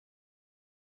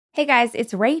Hey guys,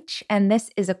 it's Rach, and this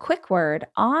is a quick word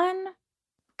on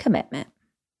commitment.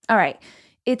 All right,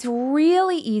 it's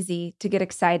really easy to get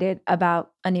excited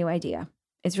about a new idea.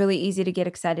 It's really easy to get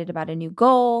excited about a new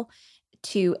goal,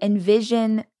 to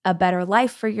envision a better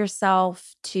life for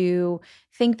yourself, to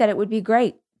think that it would be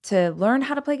great to learn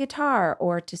how to play guitar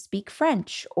or to speak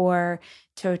French or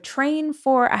to train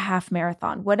for a half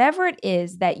marathon, whatever it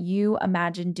is that you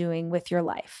imagine doing with your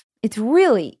life. It's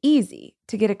really easy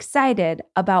to get excited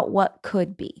about what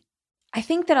could be. I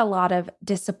think that a lot of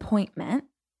disappointment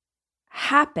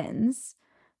happens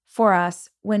for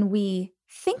us when we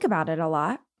think about it a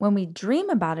lot, when we dream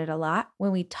about it a lot,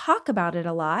 when we talk about it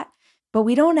a lot, but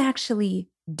we don't actually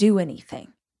do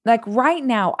anything. Like right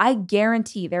now, I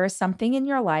guarantee there is something in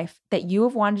your life that you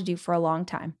have wanted to do for a long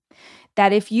time,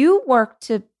 that if you work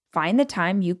to find the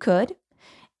time, you could,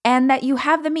 and that you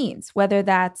have the means, whether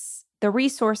that's the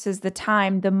resources, the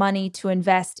time, the money to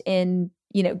invest in,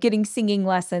 getting singing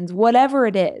lessons, whatever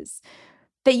it is,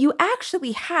 that you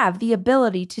actually have the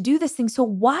ability to do this thing. So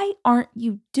why aren't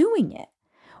you doing it?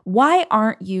 Why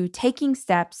aren't you taking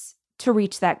steps to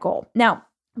reach that goal? Now,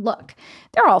 look,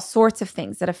 there are all sorts of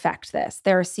things that affect this.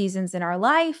 There are seasons in our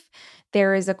life.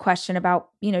 There is a question about,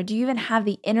 do you even have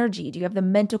the energy? Do you have the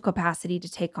mental capacity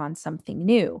to take on something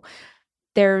new?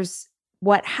 There's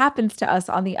what happens to us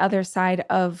on the other side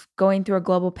of going through a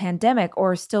global pandemic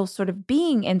or still sort of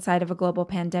being inside of a global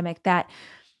pandemic that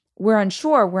we're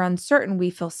unsure, we're uncertain,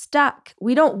 we feel stuck.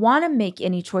 We don't want to make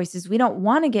any choices. We don't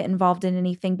want to get involved in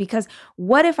anything because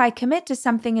what if I commit to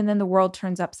something and then the world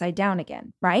turns upside down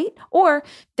again, right? Or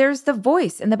there's the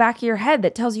voice in the back of your head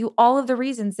that tells you all of the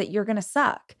reasons that you're going to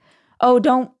suck. Oh,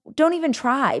 don't even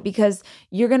try because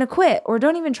you're going to quit, or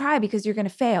don't even try because you're going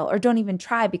to fail, or don't even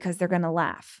try because they're going to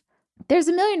laugh. There's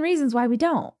a million reasons why we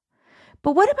don't.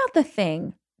 But what about the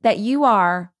thing that you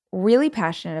are really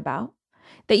passionate about,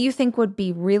 that you think would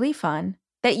be really fun,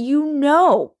 that you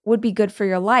know would be good for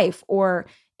your life or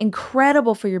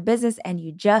incredible for your business, and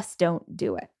you just don't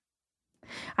do it?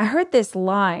 I heard this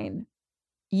line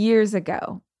years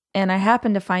ago, and I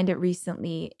happened to find it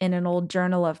recently in an old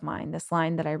journal of mine, this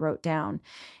line that I wrote down,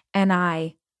 and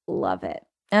I love it.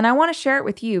 And I want to share it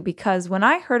with you because when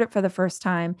I heard it for the first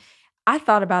time, I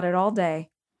thought about it all day,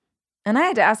 and I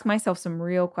had to ask myself some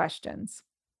real questions.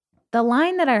 The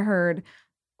line that I heard,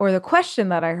 or the question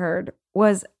that I heard,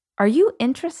 was, are you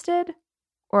interested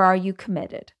or are you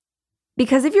committed?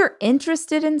 Because if you're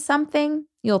interested in something,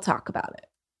 you'll talk about it.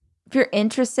 If you're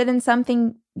interested in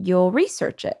something, you'll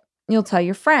research it. You'll tell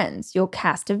your friends. You'll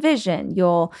cast a vision.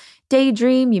 You'll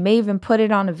daydream. You may even put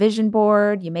it on a vision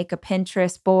board. You make a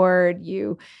Pinterest board.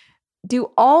 You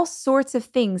do all sorts of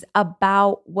things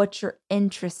about what you're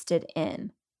interested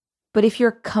in. But if you're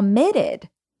committed,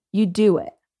 you do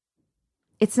it.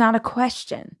 It's not a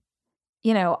question.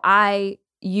 I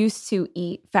used to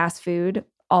eat fast food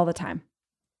all the time.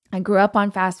 I grew up on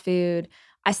fast food.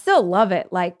 I still love it.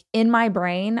 Like in my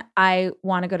brain, I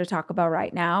want to go to Taco Bell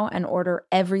right now and order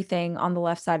everything on the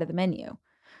left side of the menu.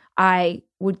 I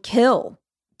would kill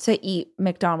to eat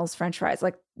McDonald's French fries,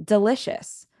 like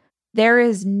delicious. There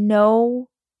is no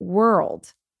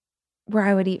world where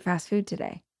I would eat fast food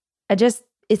today.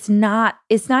 It's not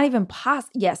even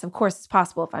possible. Yes, of course it's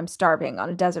possible if I'm starving on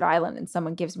a desert island and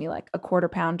someone gives me like a quarter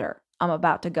pounder, I'm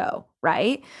about to go,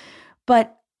 right?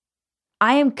 But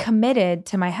I am committed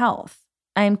to my health.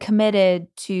 I am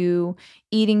committed to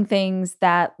eating things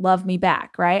that love me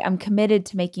back, right? I'm committed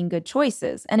to making good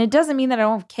choices. And it doesn't mean that I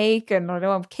don't have cake and I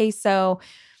don't have queso,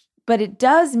 but it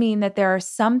does mean that there are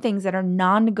some things that are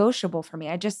non-negotiable for me.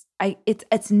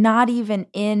 It's not even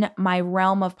in my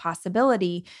realm of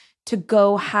possibility to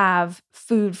go have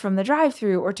food from the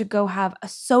drive-thru or to go have a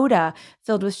soda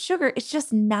filled with sugar. It's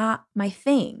just not my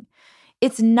thing.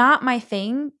 It's not my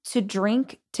thing to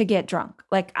drink to get drunk.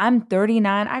 Like I'm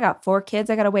 39, I got 4 kids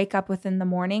I got to wake up with in the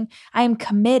morning. I am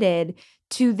committed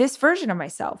to this version of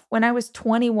myself. When I was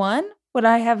 21, would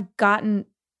I have gotten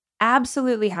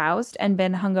absolutely housed and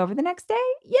been hungover the next day?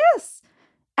 Yes,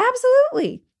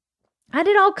 absolutely. I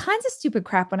did all kinds of stupid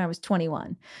crap when I was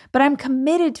 21, but I'm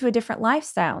committed to a different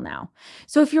lifestyle now.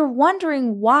 So if you're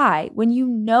wondering why, when you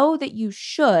know that you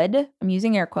should, I'm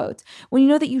using air quotes, when you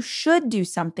know that you should do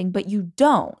something, but you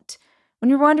don't, when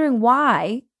you're wondering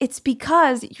why, it's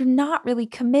because you're not really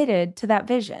committed to that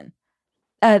vision.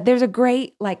 There's a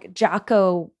great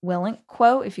Jocko Willink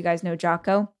quote, if you guys know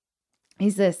Jocko.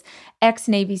 He's this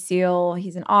ex-Navy SEAL.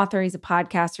 He's an author. He's a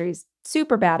podcaster. He's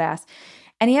super badass.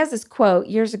 And he has this quote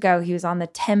years ago. He was on the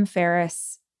Tim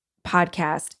Ferriss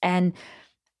podcast. And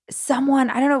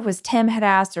someone, I don't know if it was Tim had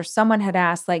asked or someone had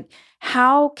asked,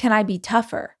 how can I be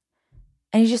tougher?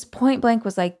 And he just point blank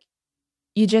was like,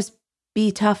 You just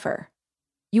be tougher.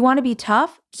 You want to be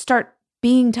tough? Start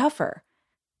being tougher.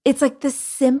 It's like the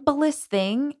simplest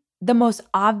thing, the most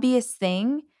obvious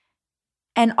thing.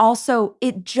 And also,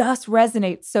 it just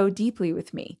resonates so deeply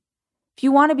with me. If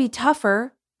you want to be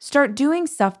tougher, start doing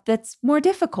stuff that's more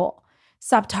difficult.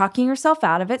 Stop talking yourself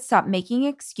out of it. Stop making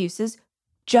excuses.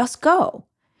 Just go.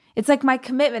 It's like my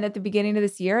commitment at the beginning of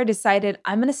this year. I decided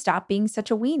I'm going to stop being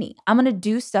such a weenie. I'm going to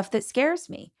do stuff that scares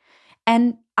me.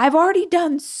 And I've already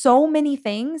done so many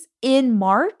things in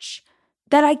March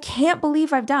that I can't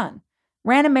believe I've done.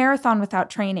 Ran a marathon without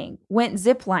training, went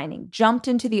ziplining, jumped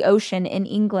into the ocean in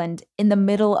England in the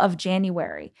middle of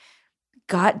January,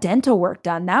 got dental work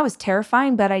done. That was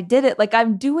terrifying, but I did it. Like,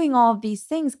 I'm doing all of these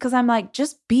things because I'm like,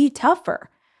 just be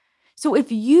tougher. So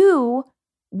if you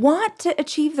want to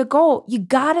achieve the goal, you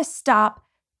got to stop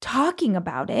talking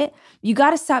about it. You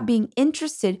got to stop being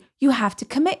interested. You have to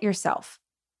commit yourself.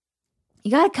 You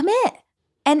got to commit.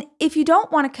 And if you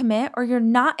don't want to commit, or you're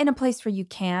not in a place where you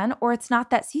can, or it's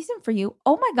not that season for you,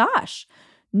 oh my gosh,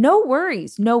 no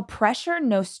worries, no pressure,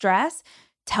 no stress.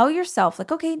 Tell yourself,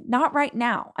 like, okay, not right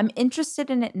now. I'm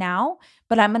interested in it now,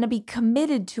 but I'm going to be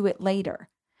committed to it later.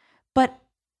 But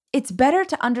it's better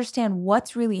to understand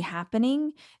what's really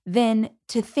happening than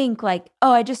to think like,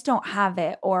 oh, I just don't have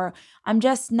it, or I'm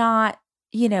just not,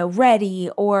 ready,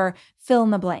 or fill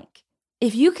in the blank.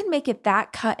 If you can make it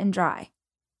that cut and dry,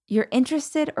 you're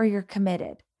interested or you're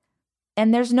committed.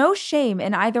 And there's no shame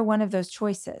in either one of those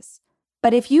choices.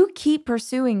 But if you keep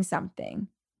pursuing something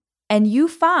and you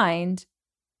find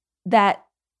that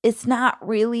it's not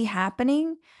really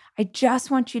happening, I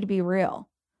just want you to be real.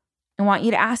 I want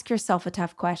you to ask yourself a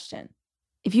tough question.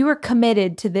 If you were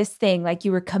committed to this thing, like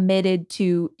you were committed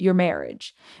to your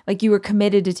marriage, like you were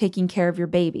committed to taking care of your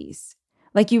babies,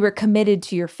 like you were committed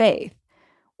to your faith,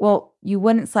 well, you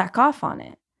wouldn't slack off on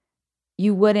it.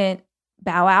 You wouldn't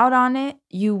bow out on it.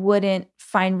 You wouldn't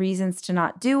find reasons to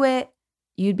not do it.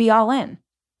 You'd be all in.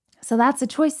 So that's a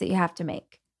choice that you have to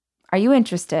make. Are you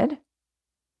interested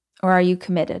or are you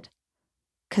committed?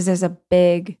 Because there's a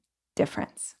big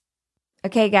difference.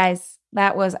 Okay, guys,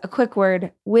 that was a quick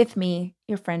word with me,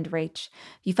 your friend Rach.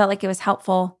 If you felt like it was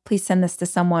helpful, please send this to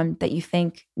someone that you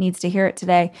think needs to hear it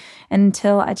today. And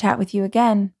until I chat with you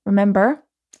again, remember,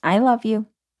 I love you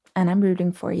and I'm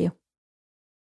rooting for you.